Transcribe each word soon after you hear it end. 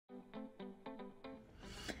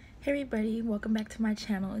Hey everybody, welcome back to my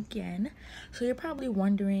channel again. So you're probably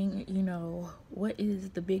wondering, what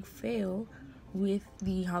is the big fail with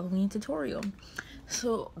the Halloween tutorial?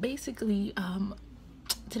 So basically,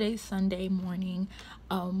 today's Sunday morning.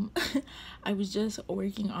 I was just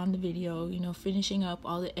working on the video, finishing up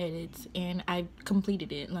all the edits, and I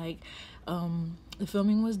completed it. The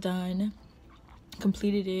filming was done,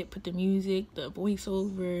 completed it, put the music, the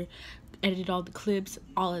voiceover, edited all the clips,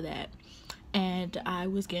 all of that. And I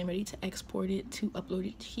was getting ready to export it to upload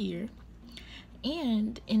it here,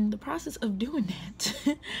 and in the process of doing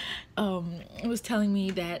that it was telling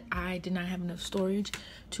me that I did not have enough storage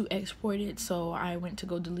to export it, so I went to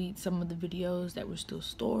go delete some of the videos that were still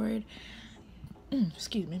stored.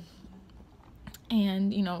 Excuse me.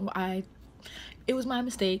 And it was my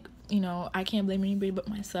mistake. I can't blame anybody but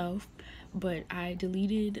myself, but I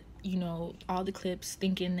deleted all the clips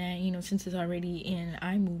thinking that since it's already in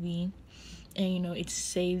iMovie and it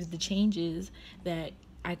saves the changes, that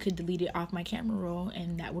I could delete it off my camera roll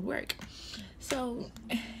and that would work. So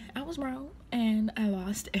I was wrong and I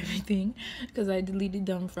lost everything because I deleted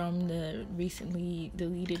them from the recently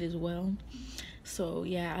deleted as well. So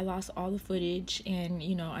yeah, I lost all the footage, and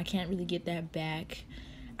I can't really get that back.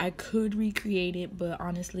 I could recreate it, but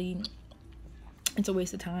honestly it's a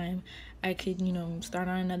waste of time. I could start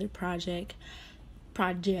on another project.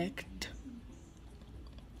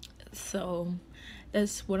 So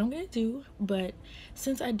that's what I'm gonna do. But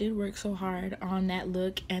since I did work so hard on that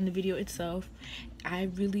look and the video itself, I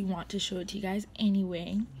really want to show it to you guys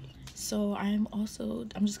anyway. So I'm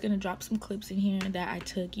just gonna drop some clips in here that I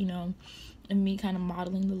took, and me kind of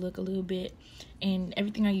modeling the look a little bit, and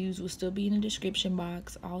everything I use will still be in the description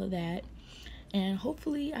box, all of that. And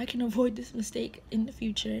hopefully I can avoid this mistake in the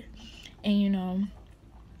future. And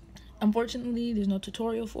unfortunately there's no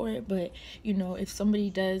tutorial for it, but if somebody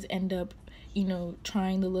does end up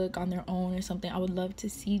trying the look on their own or something, I would love to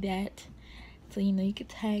see that. So you could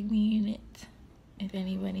tag me in it if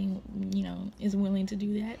anybody is willing to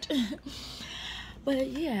do that. But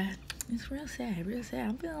yeah, it's real sad.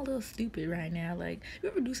 I'm feeling a little stupid right now. Like, you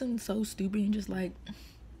ever do something so stupid and just like,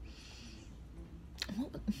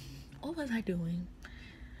 what was I doing?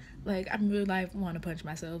 Like, I really want to punch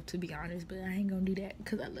myself, to be honest, but I ain't gonna do that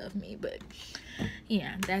because I love me. But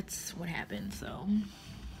yeah, that's what happened. So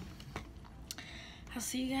I'll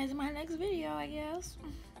see you guys in my next video, I guess.